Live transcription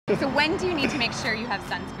So when do you need to make sure you have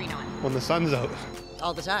sunscreen on? When the sun's out.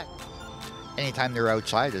 All the time. Anytime they're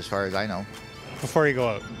outside, as far as I know. Before you go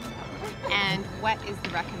out. And what is the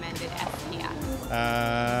recommended SPF?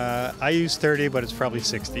 I use 30, but it's probably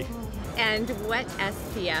 60. And what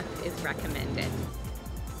SPF is recommended?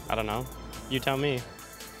 I don't know. You tell me.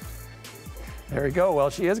 There we go. Well,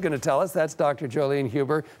 she is going to tell us. That's Dr. Joelene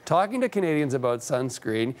Huber talking to Canadians about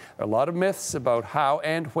sunscreen. There are a lot of myths about how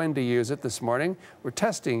and when to use it this morning. We're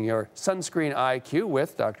testing your sunscreen IQ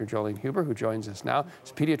with Dr. Joelene Huber, who joins us now.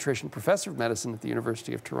 She's a pediatrician, professor of medicine at the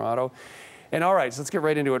University of Toronto. And all right, so let's get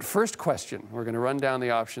right into it. First question. We're going to run down the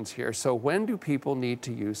options here. So when do people need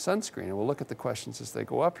to use sunscreen? And we'll look at the questions as they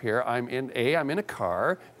go up here. I'm in a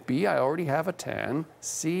car. B, I already have a tan.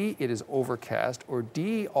 C, it is overcast. Or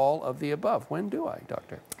D, all of the above. When do I,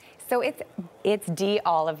 doctor? So it's D,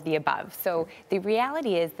 all of the above. So the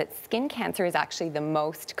reality is that skin cancer is actually the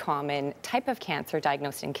most common type of cancer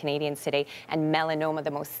diagnosed in Canadians today, and melanoma,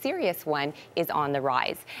 the most serious one, is on the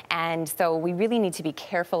rise. And so we really need to be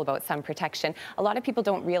careful about sun protection. A lot of people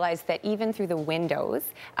don't realize that even through the windows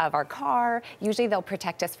of our car, usually they'll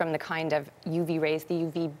protect us from the kind of UV rays, the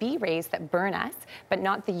UVB rays that burn us, but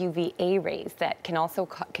not the UVA rays that can also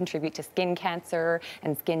contribute to skin cancer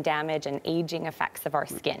and skin damage and aging effects of our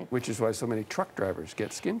skin. Which is why so many truck drivers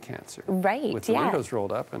get skin cancer. Right, with the windows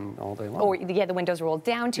rolled up and all day long. Or, yeah, the windows rolled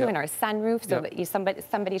down too, Yep. and our sunroof. So Yep.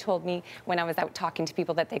 that somebody told me when I was out talking to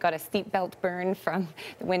people that they got a seatbelt burn from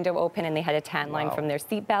the window open and they had a tan line from their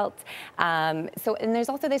seatbelt. And there's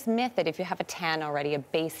also this myth that if you have a tan already, a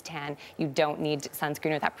base tan, you don't need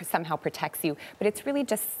sunscreen or that somehow protects you. But it's really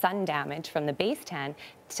just sun damage from the base tan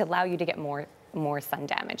to allow you to get more sun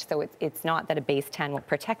damage. So it's not that a base tan will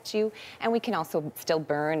protect you, and we can also still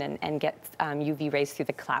burn and get UV rays through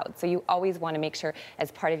the clouds. So you always want to make sure as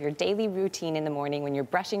part of your daily routine in the morning when you're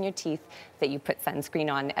brushing your teeth that you put sunscreen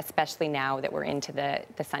on, especially now that we're into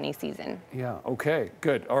the sunny season. Yeah, okay,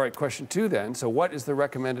 good. All right, question 2 then. So what is the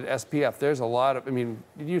recommended SPF? There's a lot of, I mean,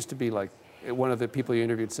 it used to be like, one of the people you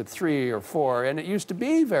interviewed said 3 or 4, and it used to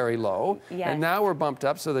be very low. Yes. And now we're bumped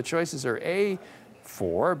up, so the choices are A,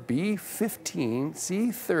 4, B, 15,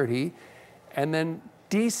 C, 30, and then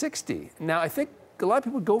D, 60. Now, I think a lot of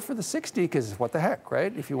people go for the 60 because what the heck,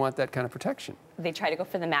 right? If you want that kind of protection. They try to go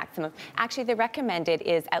for the maximum. Actually, the recommended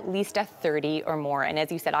is at least a 30 or more. And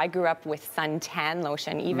as you said, I grew up with suntan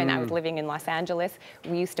lotion. Even I was living in Los Angeles.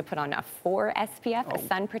 We used to put on a 4 SPF, a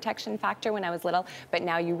sun protection factor when I was little. But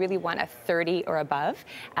now you really want a 30 or above.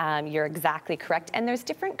 You're exactly correct. And there's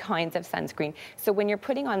different kinds of sunscreen. So when you're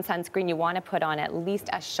putting on sunscreen, you want to put on at least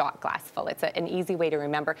a shot glass full. It's an easy way to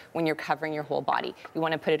remember when you're covering your whole body. You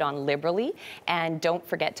want to put it on liberally. And don't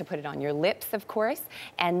forget to put it on your lips, of course.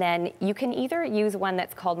 And then you can either use one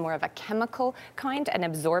that's called more of a chemical kind, an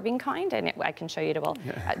absorbing kind, and I can show you it will.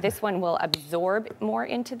 This one will absorb more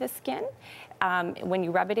into the skin when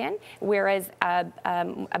you rub it in, whereas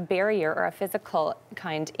a barrier or a physical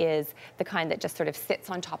kind is the kind that just sort of sits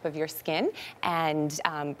on top of your skin and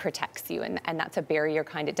protects you, and that's a barrier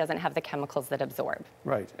kind. It doesn't have the chemicals that absorb.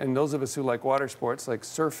 Right, and those of us who like water sports, like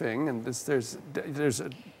surfing, and there's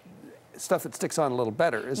stuff that sticks on a little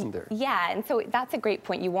better, isn't there? Yeah, and so that's a great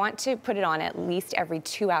point. You want to put it on at least every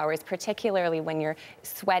 2 hours, particularly when you're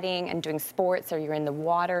sweating and doing sports or you're in the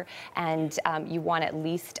water, and you want at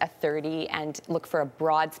least a 30 and look for a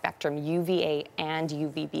broad spectrum UVA and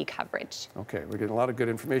UVB coverage. Okay, we're getting a lot of good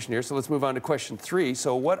information here, so let's move on to question 3.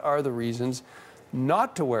 So what are the reasons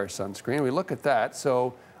not to wear sunscreen? We look at that.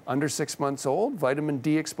 So under 6 months old, vitamin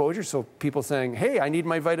D exposure. So people saying, hey, I need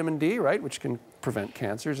my vitamin D, right? Which can prevent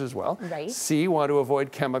cancers as well. Right. C, want to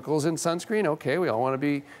avoid chemicals in sunscreen. Okay, we all want to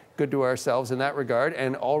be good to ourselves in that regard.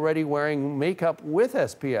 And already wearing makeup with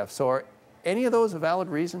SPF. So are any of those a valid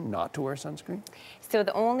reason not to wear sunscreen? So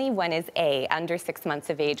the only one is A, under 6 months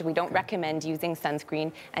of age. We don't recommend using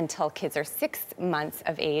sunscreen until kids are 6 months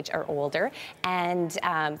of age or older. And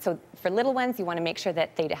so for little ones, you want to make sure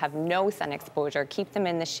that they have no sun exposure, keep them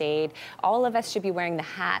in the shade. All of us should be wearing the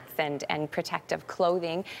hats and protective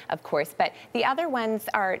clothing, of course, but the other ones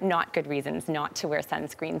are not good reasons not to wear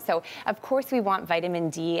sunscreen. So of course we want vitamin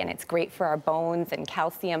D, and it's great for our bones and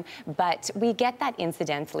calcium, but we get that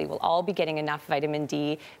incidentally. We'll all be getting enough vitamin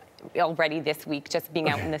D already this week, just being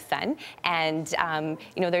out in the sun. And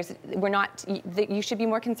you know, you should be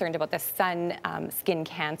more concerned about the sun skin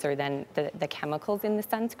cancer than the chemicals in the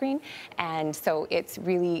sunscreen. And so it's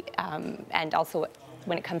really, and also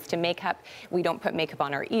when it comes to makeup, we don't put makeup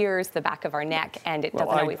on our ears, the back of our neck, and it Well,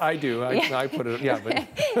 doesn't always... I do. I put it, yeah,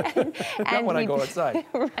 but not when I go outside.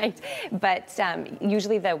 Right. But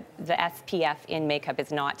usually the SPF in makeup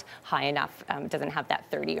is not high enough, doesn't have that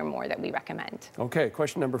 30 or more that we recommend. Okay,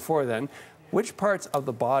 question number 4 then. Which parts of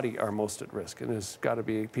the body are most at risk? And there's got to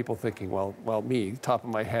be people thinking, well, me, top of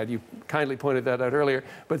my head. You kindly pointed that out earlier.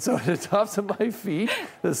 But so the tops of my feet,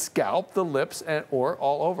 the scalp, the lips, or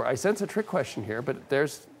all over. I sense a trick question here, but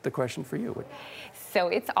there's the question for you. So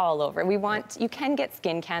it's all over. You can get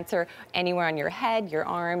skin cancer anywhere on your head, your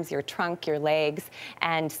arms, your trunk, your legs.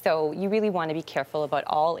 And so you really want to be careful about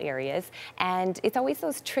all areas. And it's always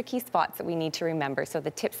those tricky spots that we need to remember. So the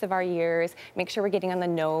tips of our ears, make sure we're getting on the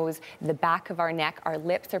nose, the back of our neck, our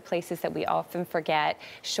lips are places that we often forget,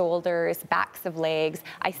 shoulders, backs of legs.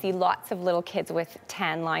 I see lots of little kids with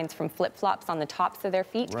tan lines from flip-flops on the tops of their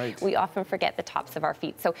feet. Right. We often forget the tops of our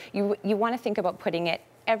feet. So you want to think about putting it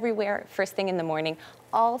everywhere, first thing in the morning.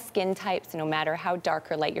 All skin types, no matter how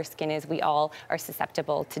dark or light your skin is, we all are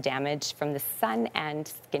susceptible to damage from the sun and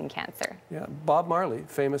skin cancer. Yeah, Bob Marley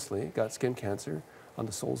famously got skin cancer on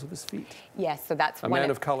the soles of his feet. Yes, so that's a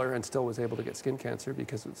man of color and still was able to get skin cancer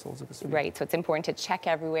because of the soles of his feet. Right, so it's important to check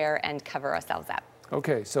everywhere and cover ourselves up.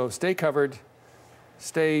 Okay, so stay covered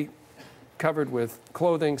with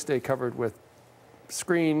clothing, stay covered with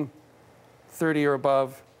screen, 30 or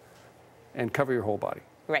above, and cover your whole body.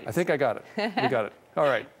 Right. I think I got it. We got it. All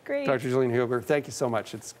right. Great. Dr. Joelene Huber, thank you so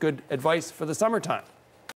much. It's good advice for the summertime.